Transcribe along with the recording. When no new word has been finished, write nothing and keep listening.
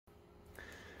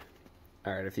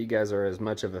Alright, if you guys are as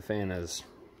much of a fan as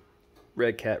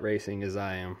redcat racing as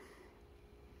I am,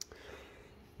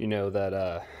 you know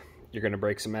that you're going to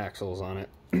break some axles on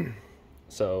it.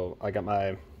 So I got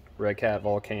my redcat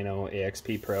Volcano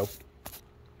AXP Pro,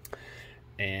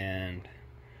 and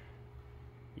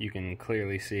you can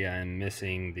clearly see I'm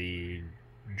missing the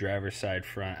driver's side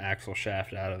front axle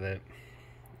shaft out of it.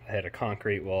 I hit a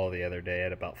concrete wall the other day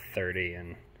at about 30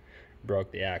 and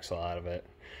broke the axle out of it.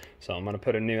 So I'm going to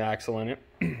put a new axle in it.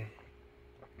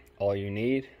 All you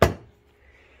need,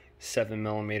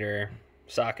 7mm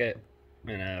socket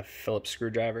and a Phillips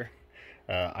screwdriver.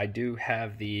 I do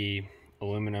have the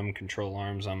aluminum control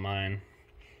arms on mine.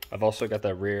 I've also got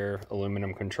the rear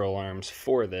aluminum control arms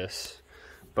for this,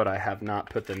 but I have not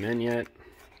put them in yet.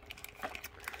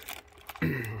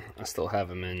 I still have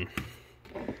them in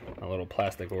a little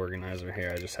plastic organizer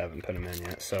here. I just haven't put them in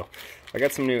yet. So I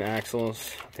got some new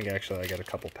axles. I think actually I got a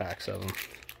couple packs of them.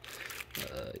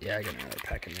 Yeah, I got another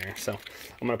pack in there. So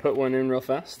I'm going to put one in real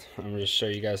fast. I'm going to just show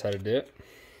you guys how to do it.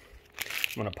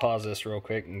 I'm going to pause this real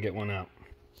quick and get one out.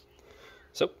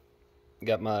 So,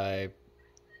 got my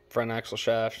front axle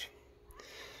shaft,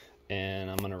 and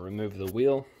I'm going to remove the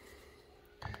wheel.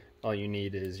 All you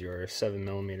need is your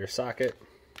 7mm socket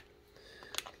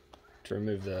to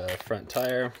remove the front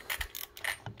tire.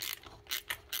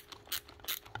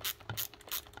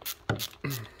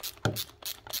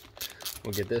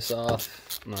 We'll get this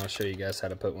off, and I'll show you guys how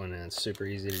to put one in. It's super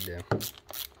easy to do.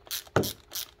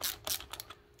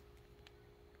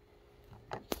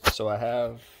 So I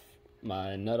have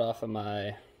my nut off of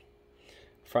my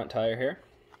front tire here.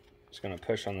 Just going to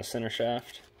push on the center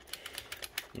shaft.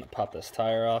 I'm going to pop this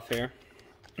tire off here.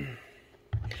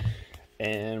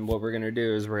 And what we're going to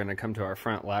do is we're going to come to our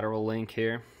front lateral link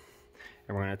here,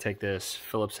 and we're going to take this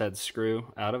Phillips head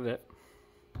screw out of it.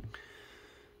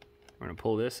 We're going to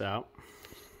pull this out.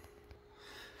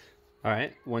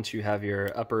 Alright, once you have your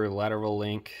upper lateral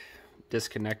link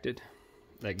disconnected,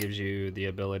 that gives you the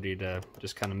ability to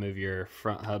just kind of move your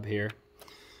front hub here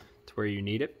to where you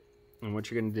need it. And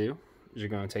what you're going to do is you're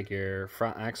going to take your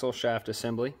front axle shaft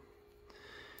assembly.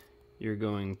 You're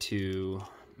going to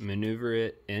maneuver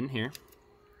it in here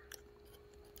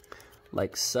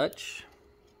like such.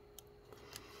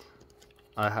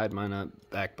 I hide mine up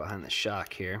back behind the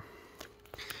shock here.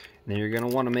 And then you're going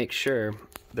to want to make sure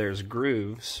there's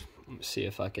grooves. Let me see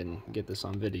if I can get this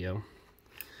on video.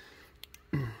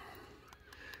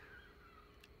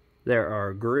 There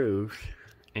are grooves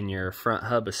in your front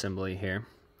hub assembly here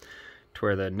to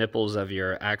where the nipples of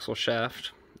your axle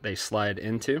shaft, they slide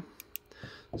into.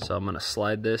 So I'm going to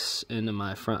slide this into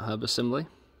my front hub assembly.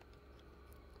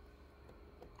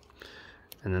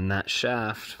 And then that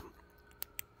shaft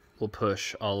will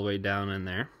push all the way down in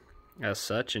there as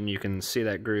such, and you can see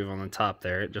that groove on the top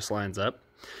there. It just lines up.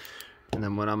 And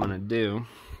then what I'm going to do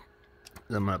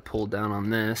is I'm going to pull down on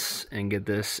this and get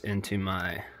this into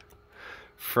my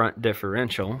front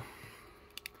differential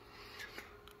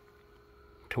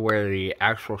to where the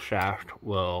axle shaft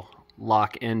will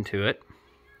lock into it.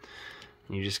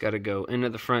 You just got to go into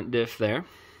the front diff there.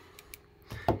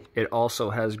 It also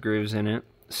has grooves in it,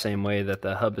 same way that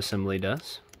the hub assembly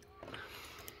does.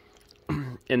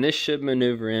 And this should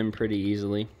maneuver in pretty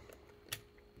easily.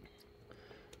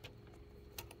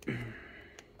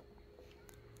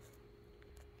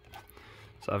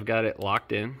 So I've got it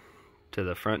locked in to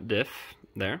the front diff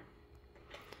there.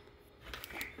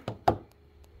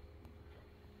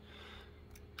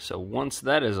 So once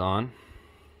that is on,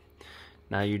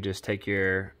 now you just take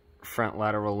your front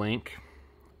lateral link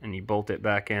and you bolt it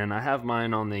back in. I have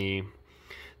mine on the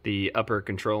upper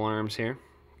control arms here.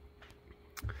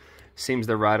 Seems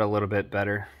to ride a little bit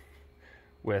better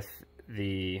with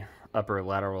the upper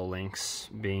lateral links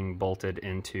being bolted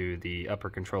into the upper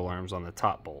control arms on the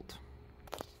top bolt.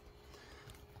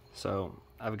 So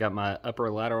I've got my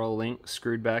upper lateral link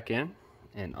screwed back in,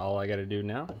 and all I got to do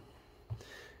now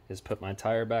is put my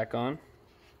tire back on.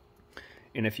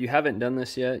 And if you haven't done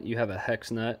this yet, you have a hex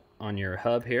nut on your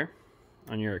hub here,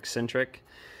 on your eccentric,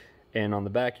 and on the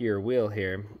back of your wheel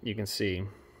here, you can see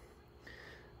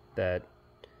that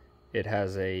it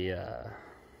has a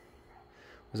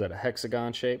was that a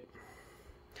hexagon shape,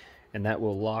 and that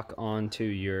will lock onto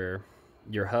your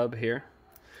hub here,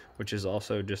 which is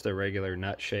also just a regular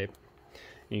nut shape.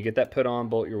 And you get that put on,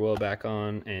 bolt your wheel back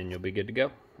on, and you'll be good to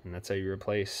go. And that's how you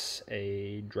replace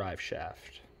a drive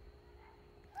shaft.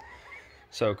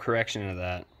 So correction of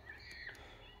that,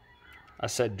 I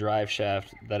said drive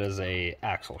shaft, that is a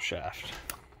axle shaft.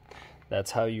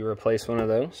 That's how you replace one of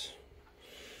those.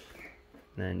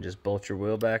 Then just bolt your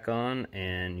wheel back on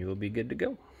and you will be good to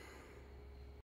go.